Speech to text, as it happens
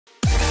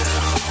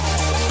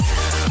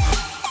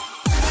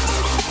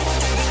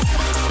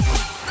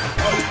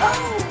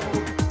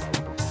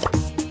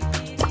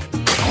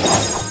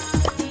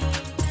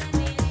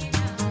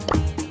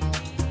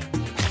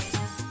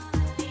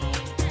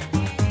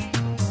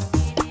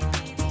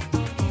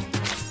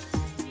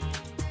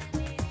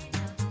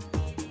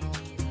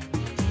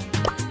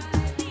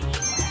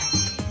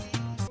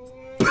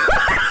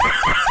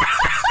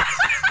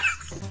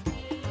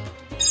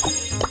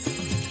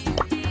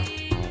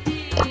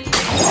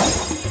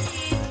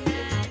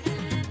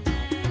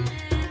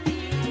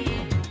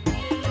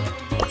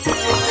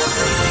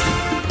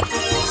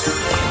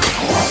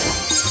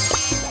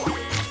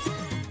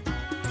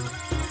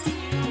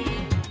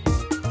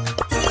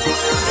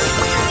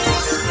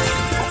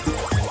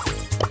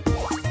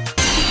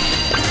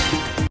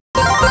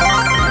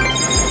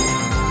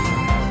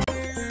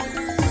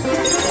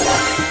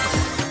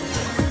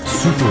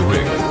Super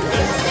rare.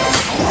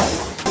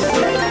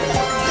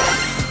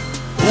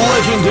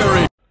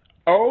 Legendary.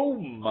 Oh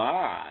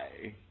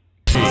my.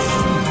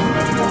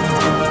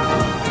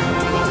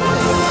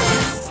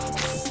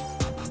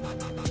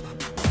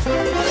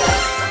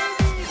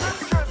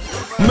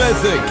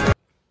 Mythic.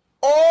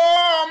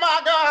 Oh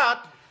my God!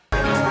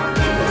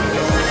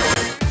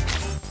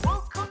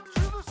 Welcome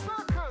to the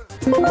circus!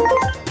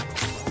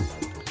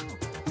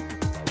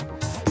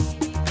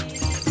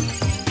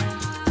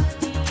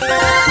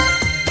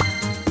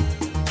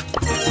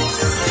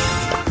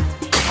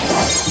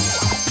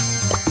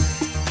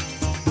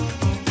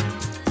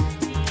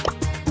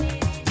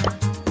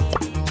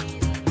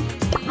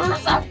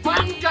 Who's a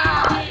fun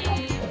guy?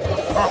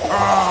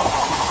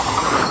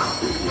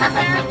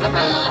 Prepare to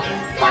be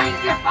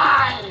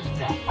magnified!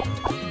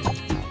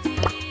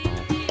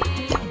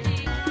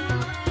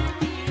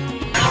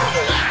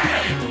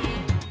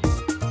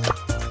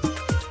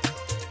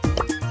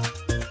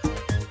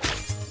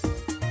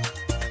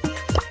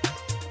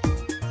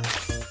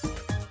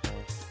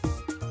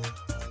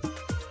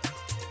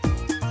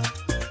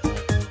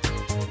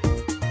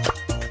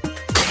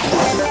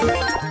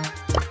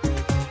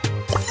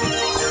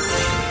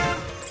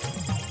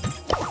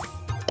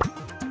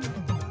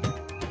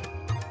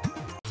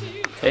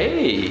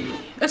 Hey,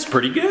 that's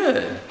pretty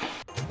good.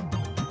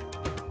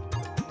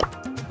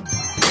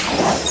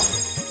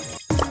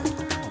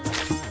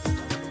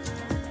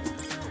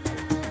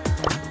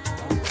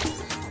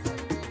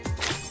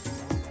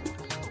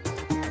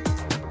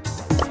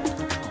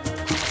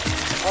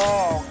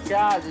 Oh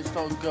God, it's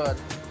so good.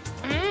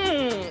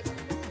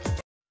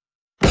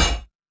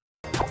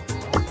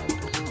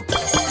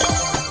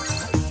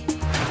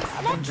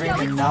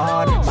 Dreaming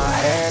on in my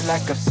head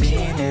like I've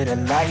seen it. A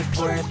life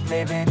worth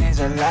living is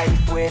a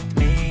life with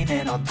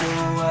meaning. I'll do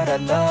what I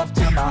love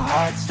till my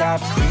heart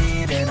stops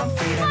beating. I'm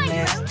feeding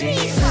this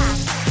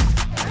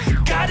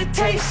demon. Got a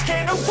taste,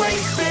 can't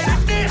erase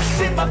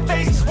bitterness in my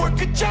face.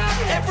 Work a job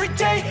every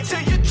day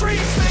till your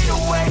dreams fade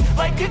away.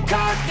 Like a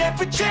card,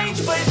 never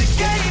change. Play the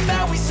game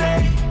that we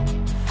say.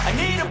 I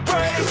need a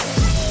break.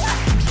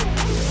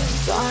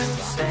 I'm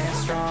staying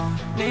strong,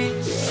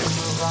 need to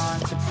move on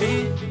to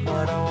be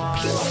what I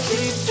want. I'll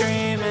keep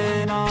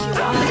dreaming on.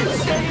 I'm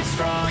staying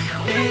strong,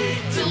 need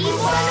to move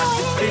on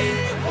to be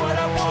what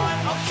I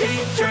want. I'll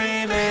keep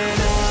dreaming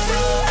on.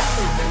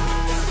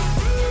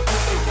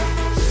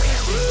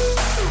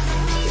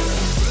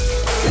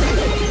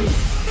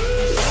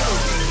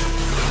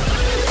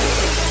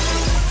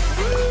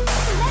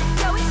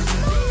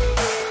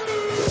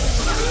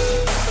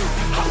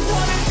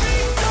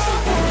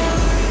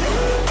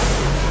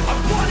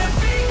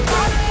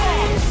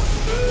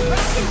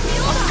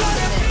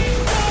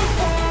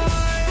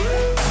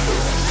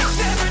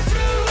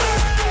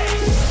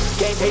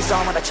 Face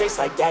on when I chase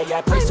like that, yeah,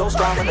 I play so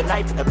strong with a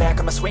knife in the back.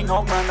 I'ma swing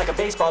home run like a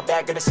baseball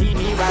bat. Gonna see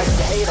me rise,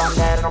 you hate on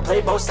that. I don't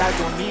play both sides,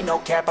 doing me no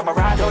cap. I'm a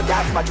ride or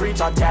die for my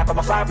dreams on tap.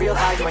 I'ma fly real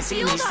high, you ain't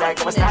see me slack.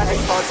 No, it's not how you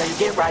fall, so you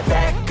get right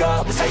back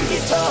up. That's how you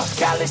get tough.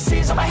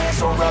 Calluses on my hands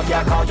so rough, yeah,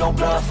 I call your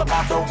bluff. I'm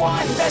not the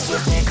one, best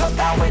with me, come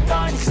down with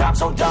none. Cause I'm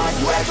so done,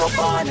 you had your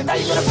fun. And now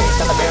you're gonna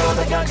face on the barrel of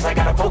the gun. Cause I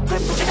got a full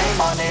clip, put your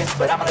name on it.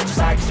 But I'ma let you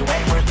slide, cause you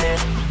ain't worth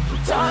it.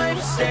 Time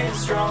staying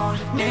strong,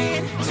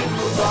 need to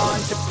move on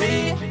to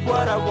be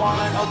what I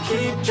want. I'll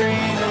keep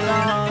dreaming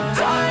on.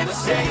 Time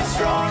staying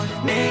strong,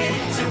 need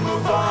to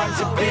move on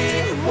to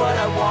be what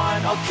I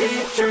want. I'll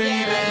keep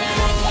dreaming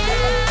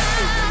on.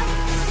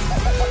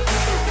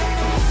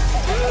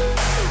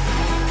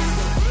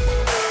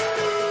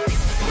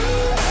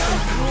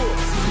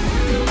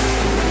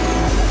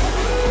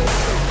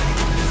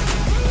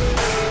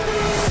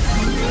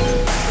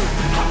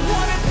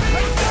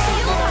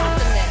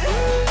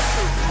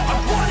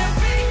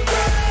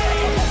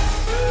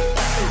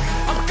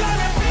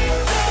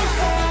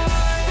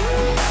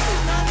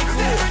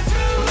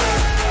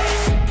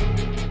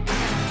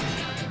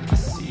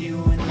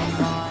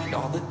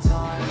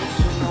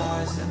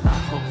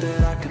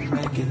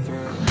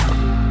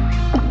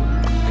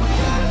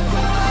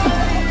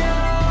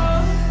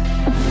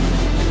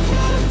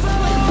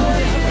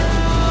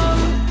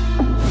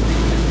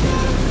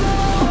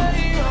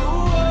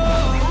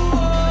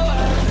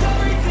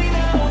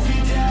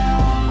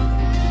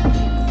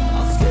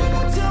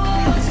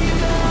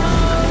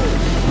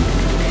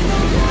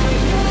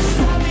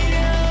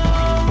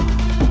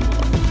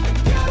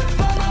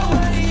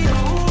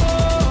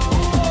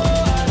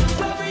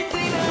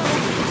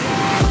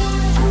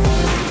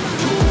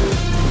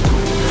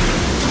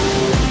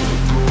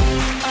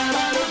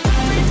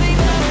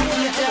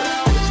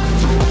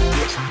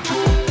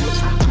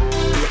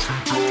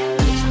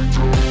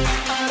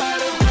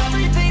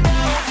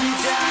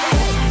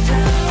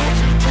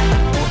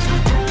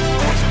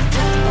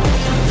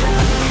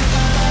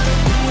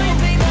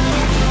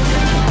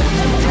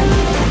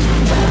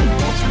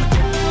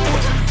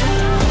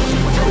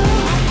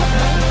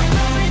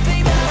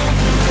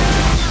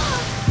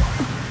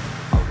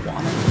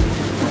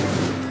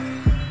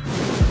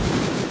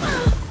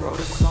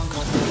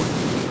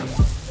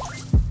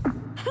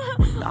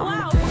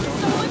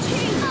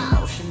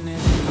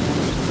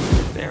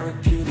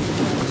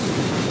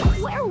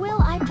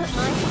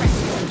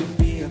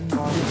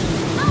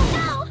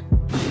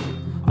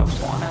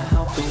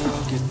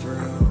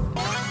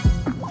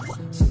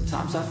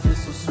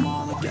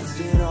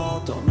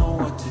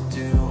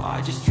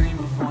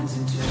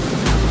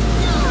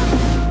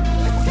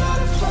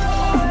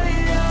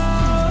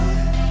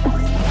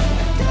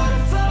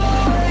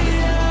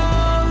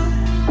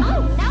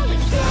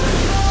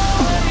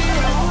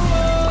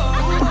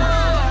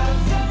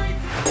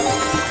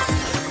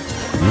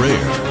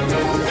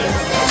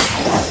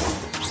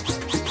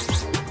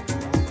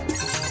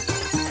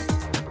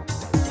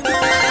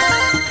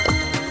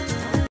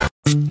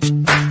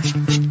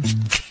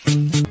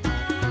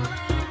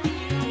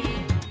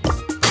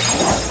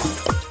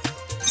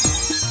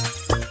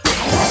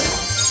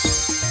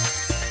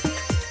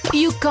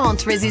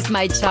 can't resist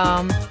my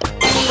charm.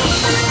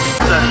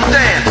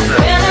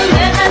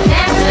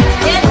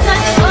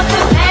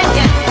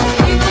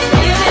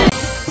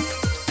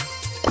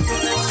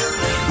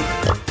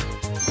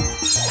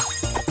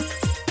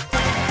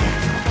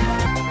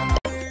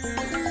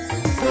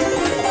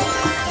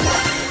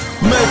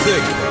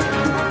 Mythic.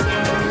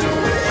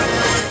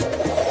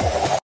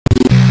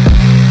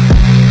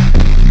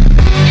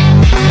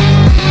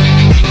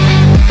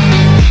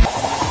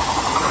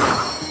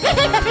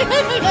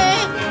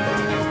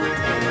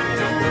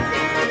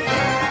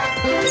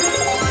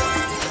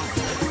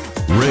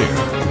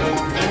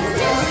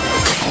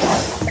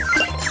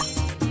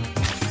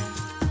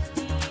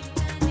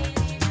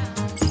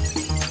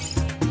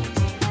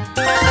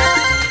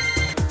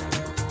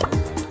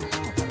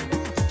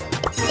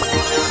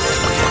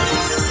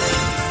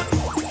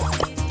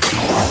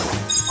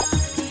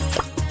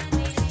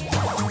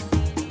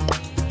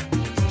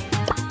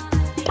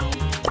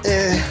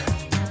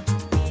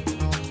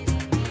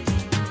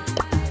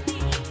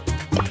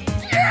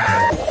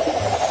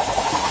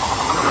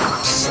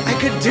 I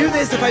could do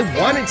this if I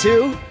wanted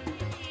to.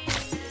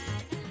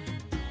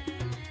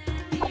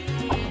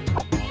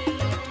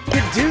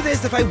 Could do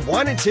this if I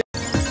wanted to.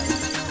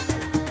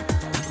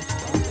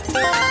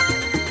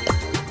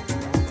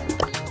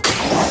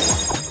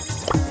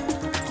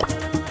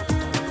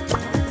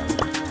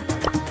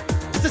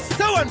 This is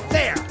so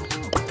unfair.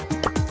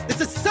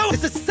 This is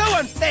so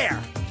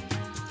unfair.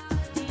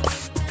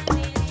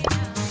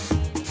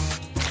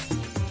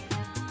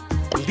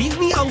 Leave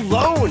me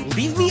alone!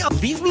 Leave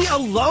me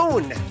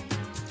alone!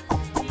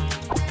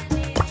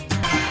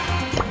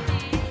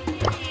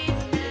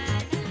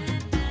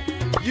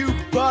 You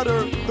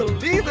better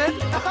believe it!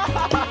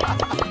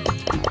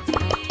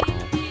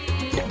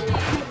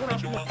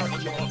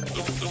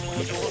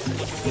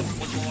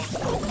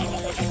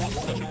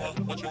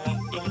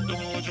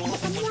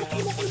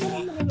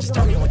 Just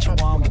tell me what you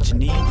want, what you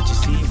need, what you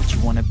see, what you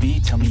wanna be.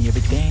 Tell me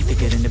everything,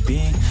 think it into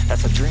being.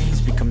 That's how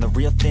dreams become the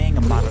real thing.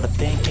 I'm out of the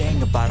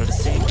thinking, about of the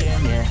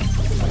sinking, yeah.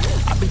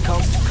 I've been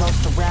coast to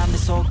coast around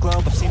this whole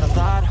globe. I've seen a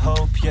lot of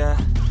hope, yeah.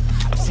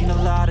 I've seen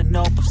a lot of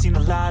nope, I've seen a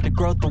lot of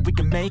growth, but we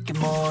can make it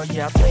more.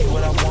 Yeah, I'll tell you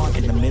what I want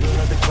in the middle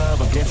of the club.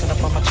 I'm dancing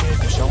up on my chick,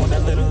 I'm showing a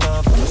little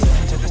love. I'm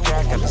listening to this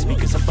track, got the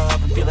speakers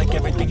above, and feel like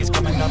everything is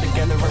coming all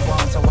together at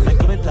once. I want a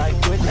good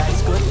life, good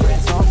nights, good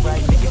friends,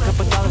 alright. Make a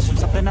couple dollars from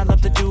something I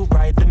love to do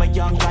right. Live my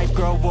young life,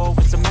 grow old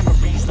with some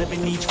memories.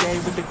 Living each day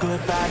with a good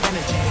vibe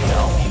energy.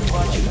 Tell me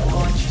what you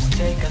want, just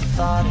take a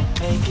thought and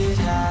make it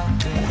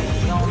happen.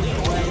 The only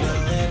way to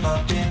live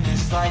up in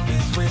this life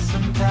is with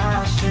some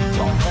passion.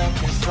 Don't let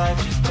this life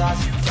just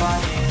toss you,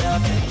 fire it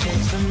up and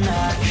take some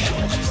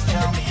action. Just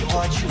tell me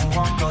what you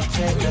want, go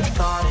take a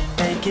thought and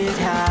make it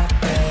happen.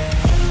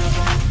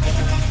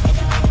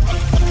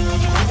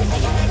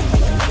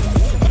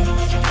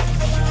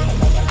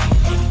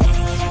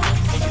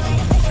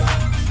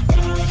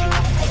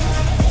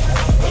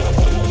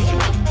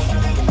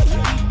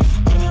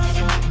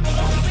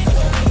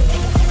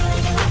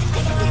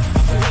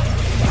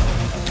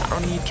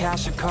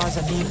 Cash or cars,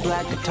 I need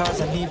black guitars,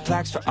 I need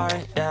plaques for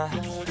art, yeah.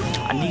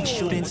 I need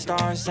shooting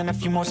stars and a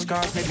few more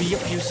scars, maybe a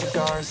few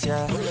cigars,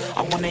 yeah.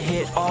 I wanna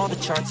hit all the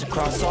charts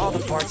across all the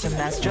parts, and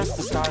that's just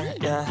the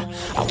start, yeah.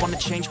 I wanna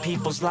change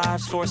people's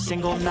lives for a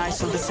single night,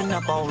 so listen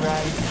up,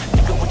 alright.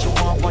 Think of what you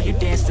want while you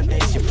dance to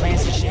this. Your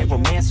plans and shit,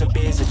 romance or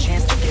biz, a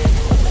chance to get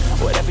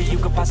whatever you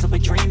could possibly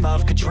dream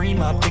of, could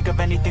dream up. Think of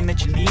anything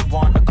that you need,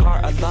 want a car,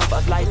 a love,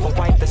 a life, a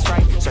wife, that's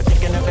right. Start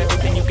thinking of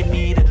everything you can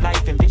need in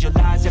life and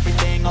visualize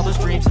everything, all those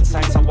dreams and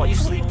sights on while you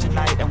sleep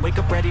tonight, and wake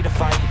up ready to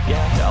fight,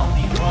 yeah. Tell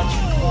me what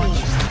you want,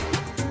 just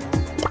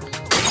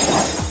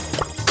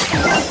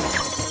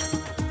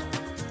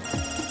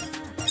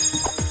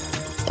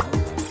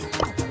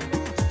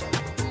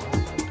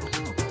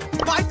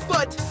My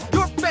foot,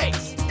 your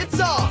face, it's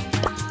on!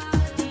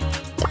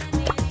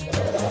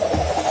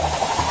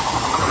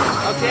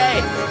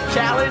 Okay,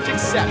 challenge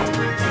accepted.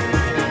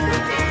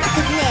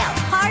 His nails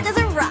hard as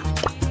a rock.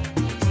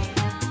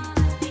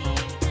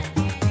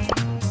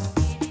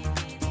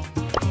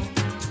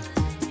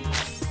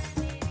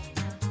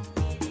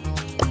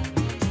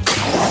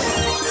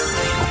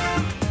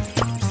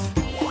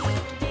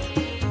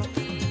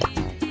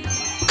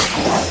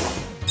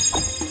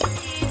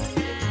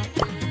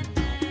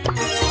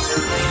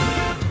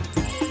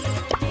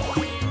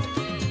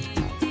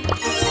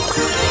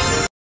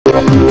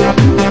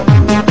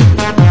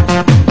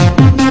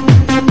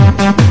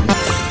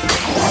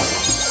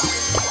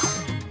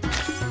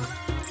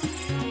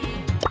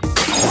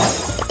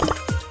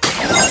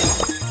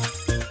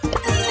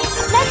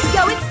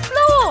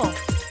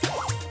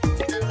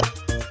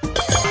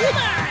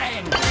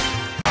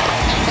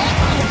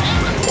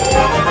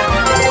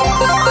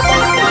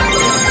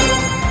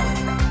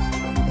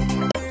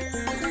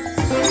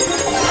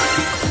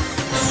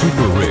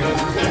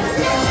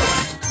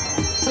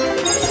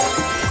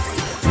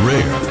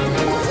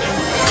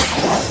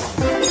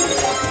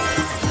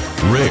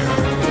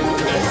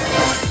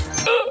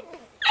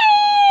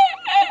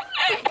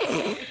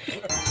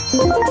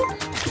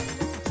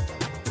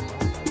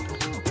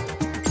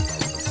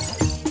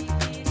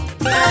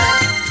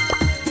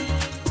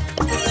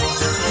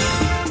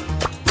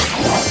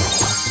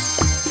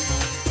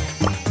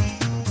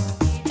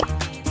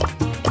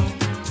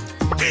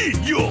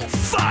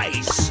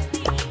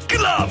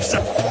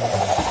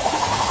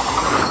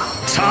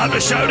 Time to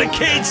show the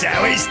kids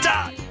how it's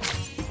done.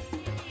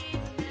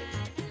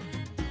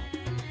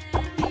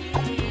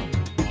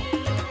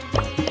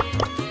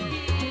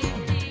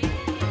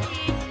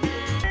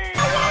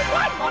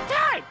 One more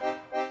time.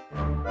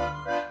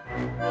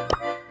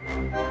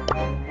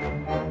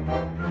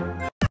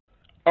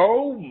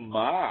 Oh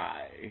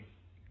my.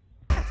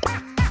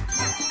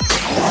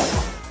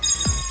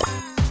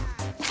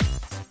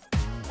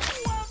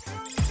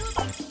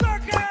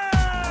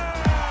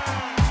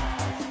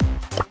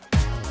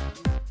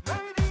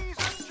 Ladies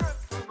and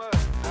gentlemen,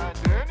 and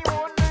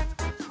anyone in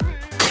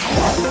between,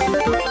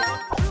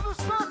 welcome to the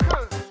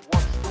circus.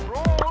 Watch the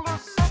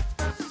brawlers set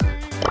the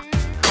scene.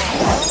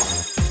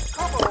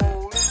 Come on,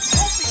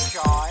 don't be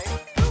shy,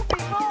 do be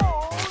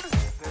bold.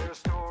 There are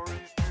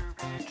stories to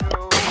be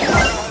told.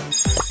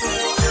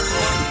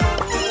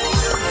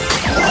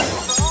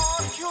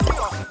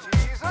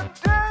 Curiosities and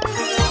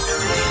days.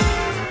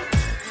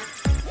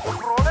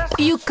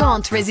 You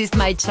can't resist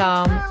my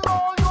charm.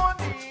 All your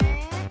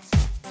needs.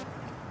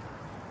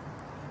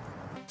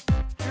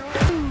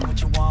 What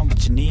you want,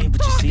 what you need,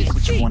 what you see,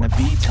 what you wanna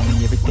be. Tell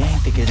me everything,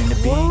 think it into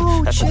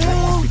being. That's the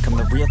dreams, become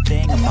the real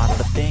thing. A model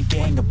of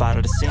thinking, a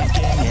bottle to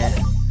sinking,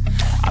 yeah.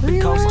 I've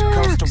been coast to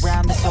coast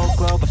around this whole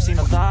globe. I've seen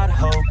a lot of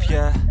hope,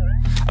 yeah.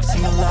 I've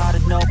seen a lot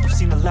of nope, I've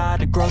seen a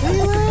lot of growth, but we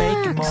can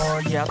make it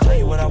more. Yeah, I'll tell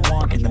you what I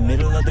want in the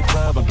middle of the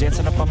club. I'm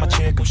dancing up on my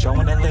chick, I'm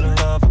showing a little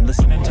love. I'm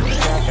listening to the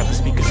track, got the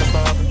speakers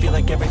above, and feel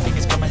like everything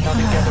is coming all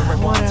together at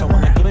once. I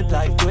want a good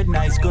life, good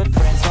nights, good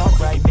friends,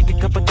 alright. Make a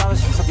couple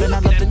dollars from something I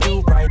love to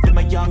do right. Live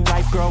my young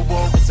life, grow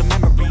old with some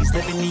memories.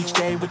 Living each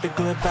day with a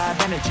good vibe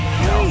energy.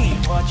 Only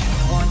what you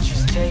want,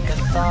 just take a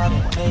thought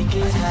and make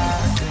it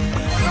happen.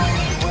 The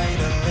only way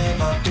to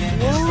live up in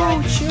this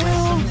life is with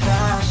some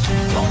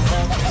passion. Don't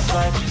let this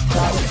life just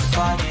toss it,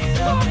 fuck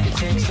it up and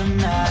take some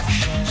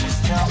action.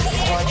 Just tell me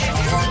what you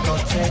want, go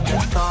take a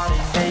thought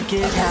and make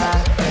it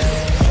happen.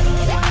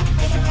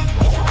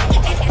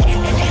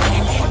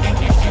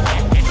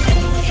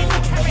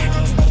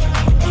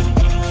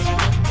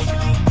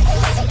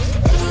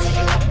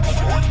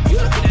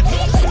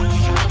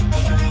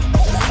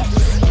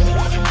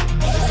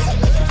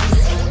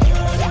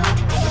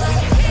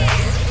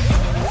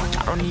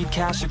 I don't need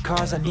cash or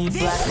cars, I need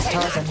black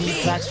guitars, I need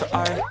plaques for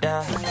art,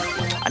 yeah.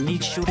 I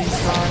need shooting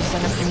stars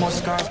and a few more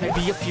scars,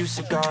 maybe a few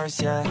cigars,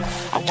 yeah.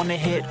 I wanna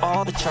hit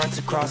all the charts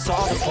across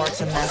all the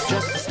parts, and that's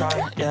just the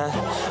start, yeah.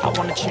 I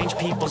wanna change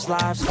people's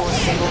lives for a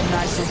single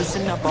night, so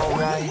listen up,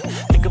 alright.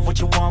 Think of what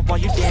you want while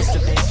you dance to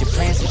this. Your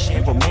plans and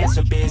shit, romance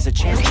or biz, a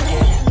chance to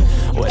get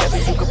whatever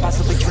you could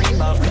possibly dream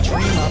of, could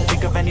dream of.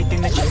 Think of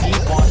anything that you need,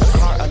 want a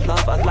car, a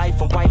love, a life,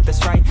 a wife,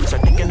 that's right.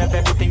 Start thinking of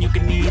everything you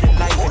can need in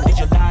life and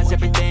visualize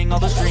everything, all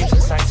those dreams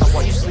and sights. So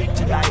while you sleep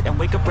tonight and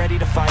wake up ready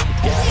to fight,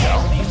 yeah.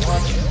 Tell me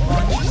what you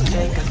want, just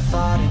take a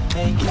thought and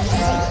make it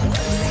happen.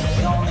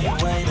 The only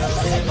way to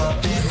live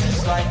up in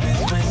this life is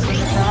with some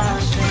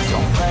passion.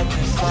 Don't let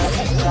this life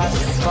just pass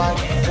you by,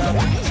 get up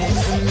and take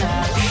some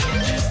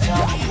action. Just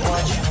tell me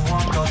what you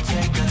want, go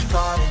take a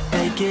thought and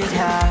make it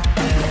happen.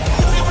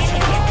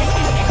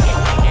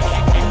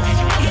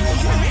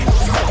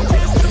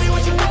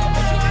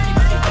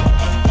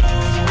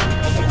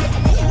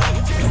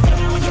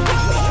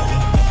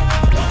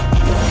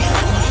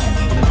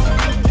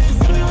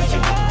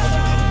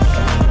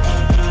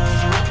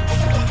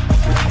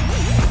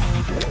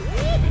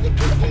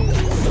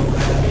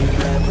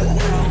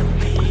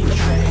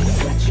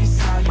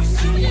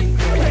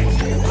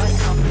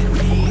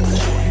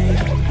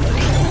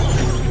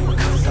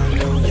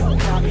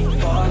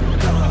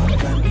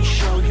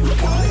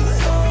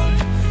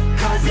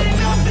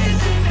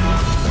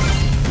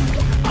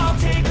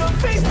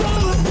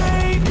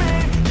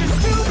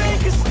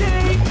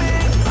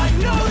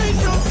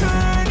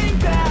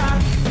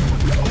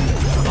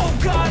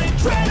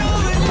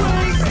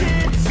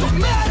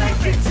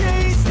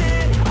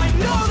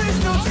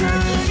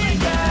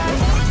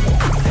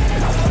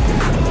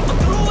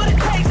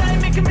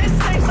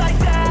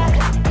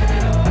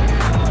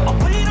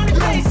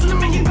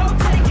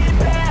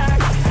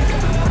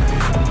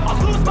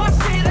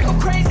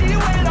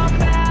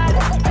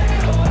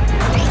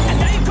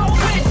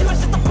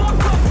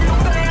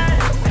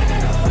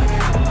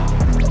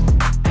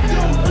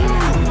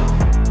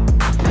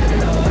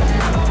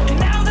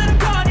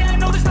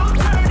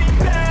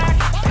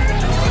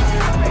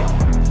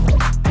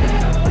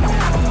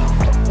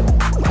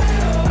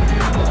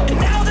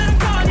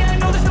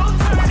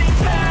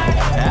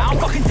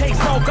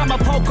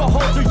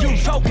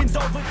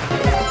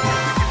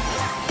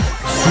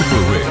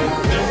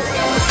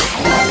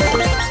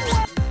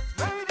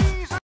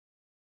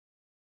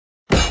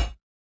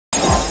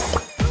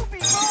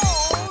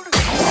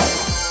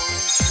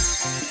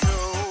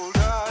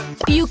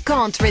 You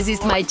can't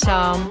resist my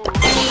charm.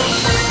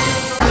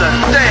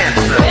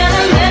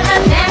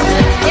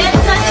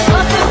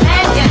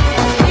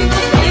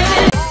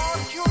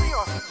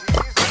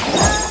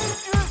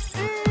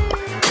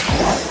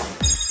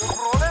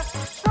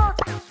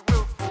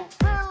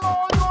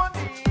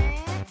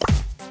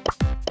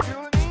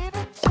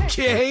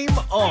 Game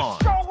on.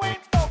 Show it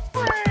for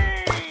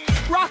free.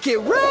 Rock it,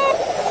 Rob!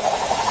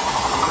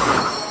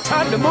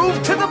 Time to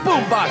move to the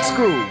boombox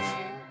groove.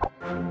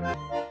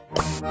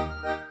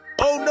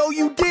 Oh no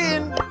you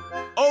didn't!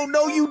 Oh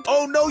no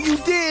you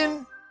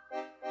didn't!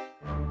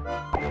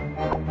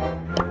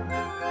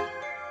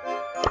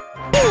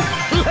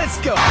 Let's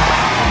go!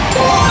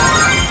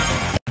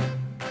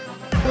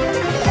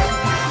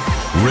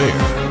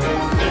 Rare.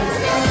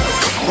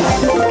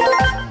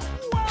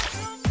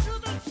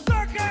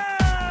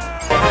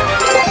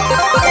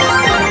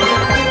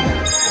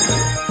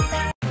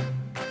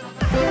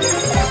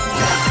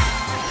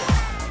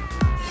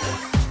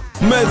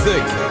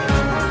 Mythic.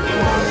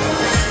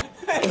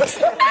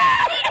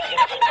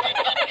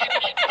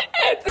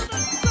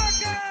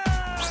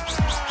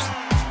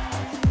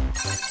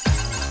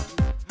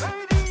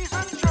 Ladies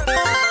and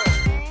gentlemen,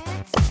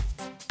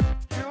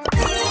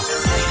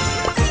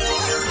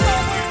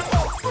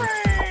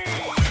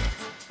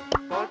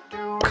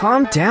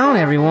 Calm down,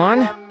 everyone.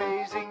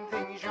 amazing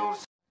things you'll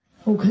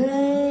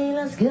Okay,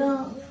 let's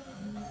go.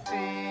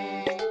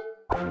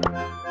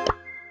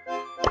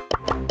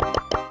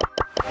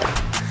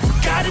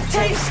 Got a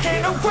taste,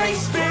 can't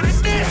erase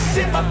bitterness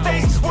in my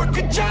face. Work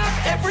a job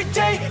every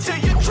day till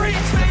your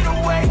dreams fade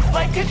away.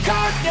 Like a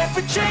card,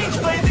 never change.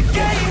 Play the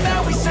game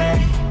that we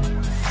say.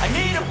 I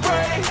need a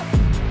break.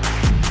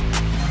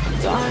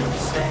 I'm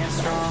staying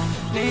strong.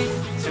 Need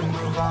to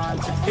move on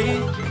to be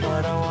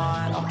what I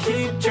want. I'll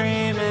keep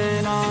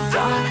dreaming on.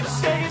 I'm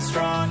staying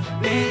strong.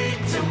 Need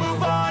to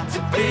move on to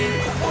be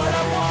what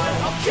I want.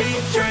 I'll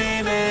keep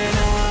dreaming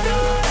on.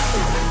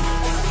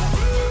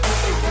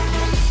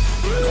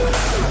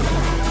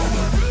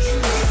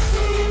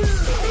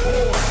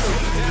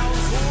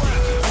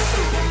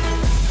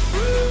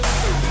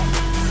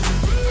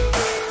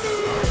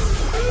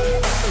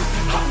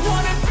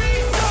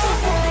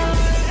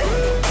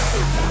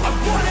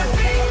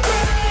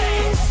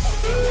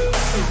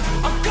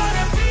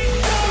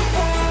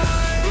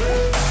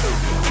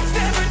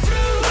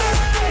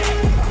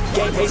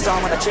 Pace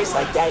on when I chase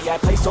like that, yeah, I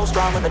play so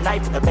strong with a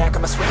knife in the back.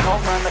 I'ma swing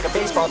home run like a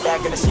baseball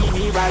bat. Gonna see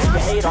me rise, you can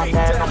hate on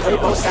that. I'll play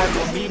both sides,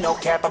 doing me no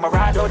cap. I'ma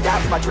ride or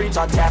die for my dreams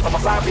on tap. I'ma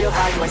fly real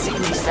high, you ain't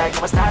seen me stack.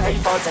 No, it's not how you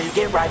fall, it's how you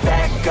get right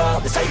back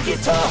up. That's how you get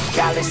tough.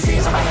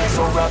 Calluses on my hands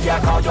so rough, yeah, I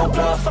call your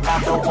bluff. I'm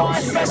not the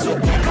one, you mess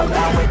with me, come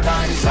down with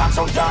guns. I'm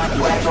so done,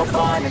 you had your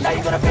fun. And now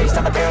you're gonna face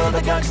down the barrel of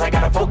the gun. Cause I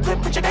got a full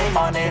clip, put your name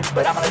on it.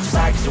 But I'ma let you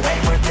slide cause you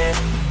ain't worth it.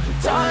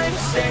 Time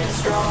staying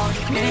strong,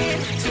 need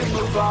to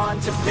move on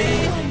to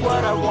be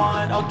what I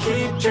want, I'll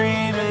keep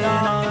dreaming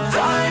on.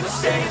 Time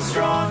staying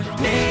strong,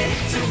 need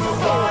to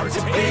move on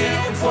to be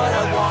what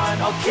I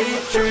want, I'll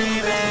keep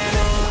dreaming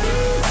on.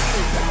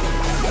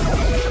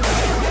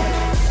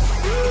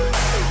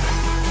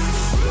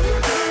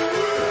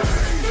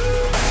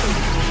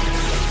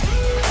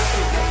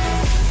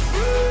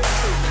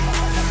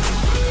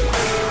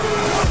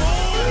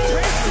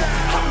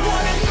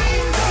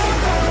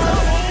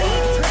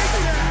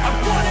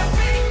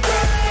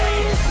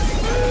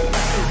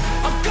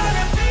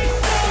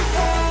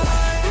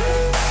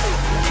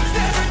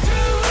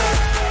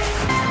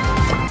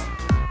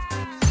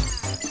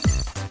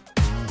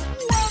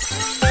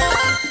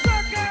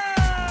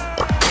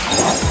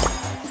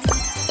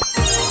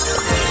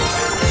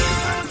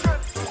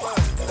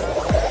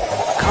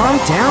 Calm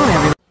down,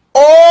 everyone.